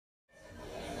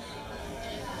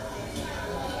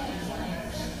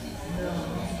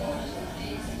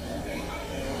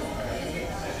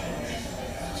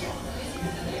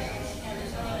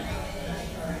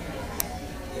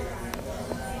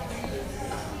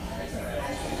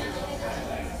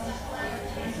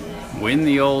We're in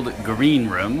the old green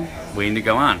room, waiting to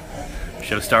go on.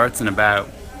 Show starts in about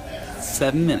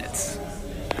 7 minutes.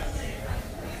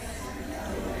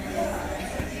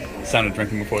 Sound of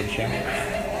drinking before the show?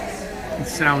 The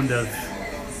sound of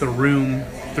the room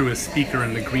through a speaker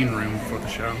in the green room for the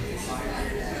show.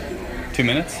 2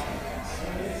 minutes?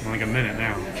 Like a minute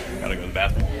now. Gotta go to the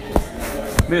bathroom.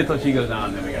 Maybe until she goes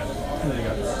on, then we got 2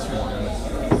 more minutes.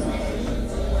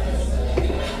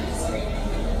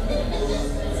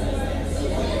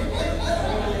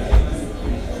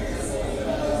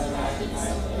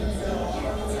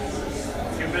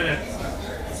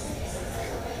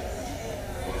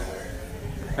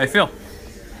 How you feel?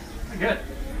 Good.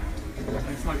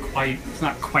 It's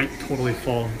not quite totally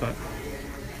full, but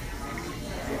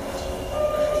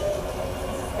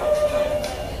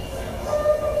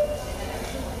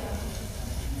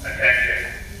Attention.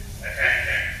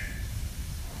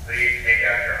 Please take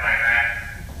out your eye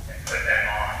masks and put them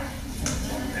on.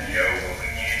 The show will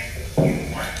begin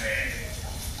in 1 minute.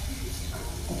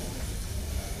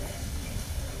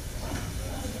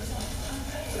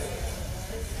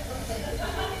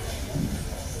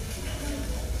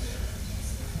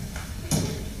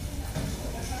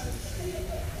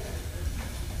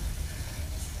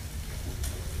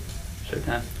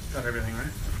 Showtime. got everything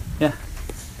right. Yeah.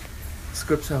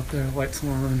 Scripts out there, lights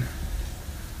on.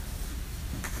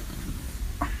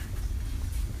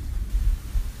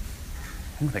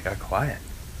 Ooh, they got quiet.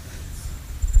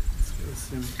 Let's get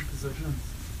this in position.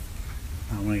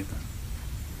 I want to get that.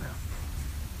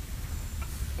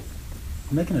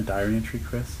 I'm making a diary entry,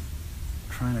 Chris.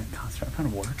 I'm trying to concentrate. I'm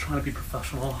trying to work. Trying to be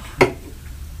professional. God,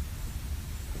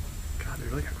 they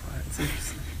really got quiet. It's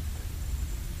interesting.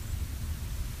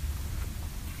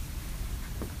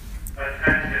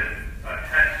 Attention.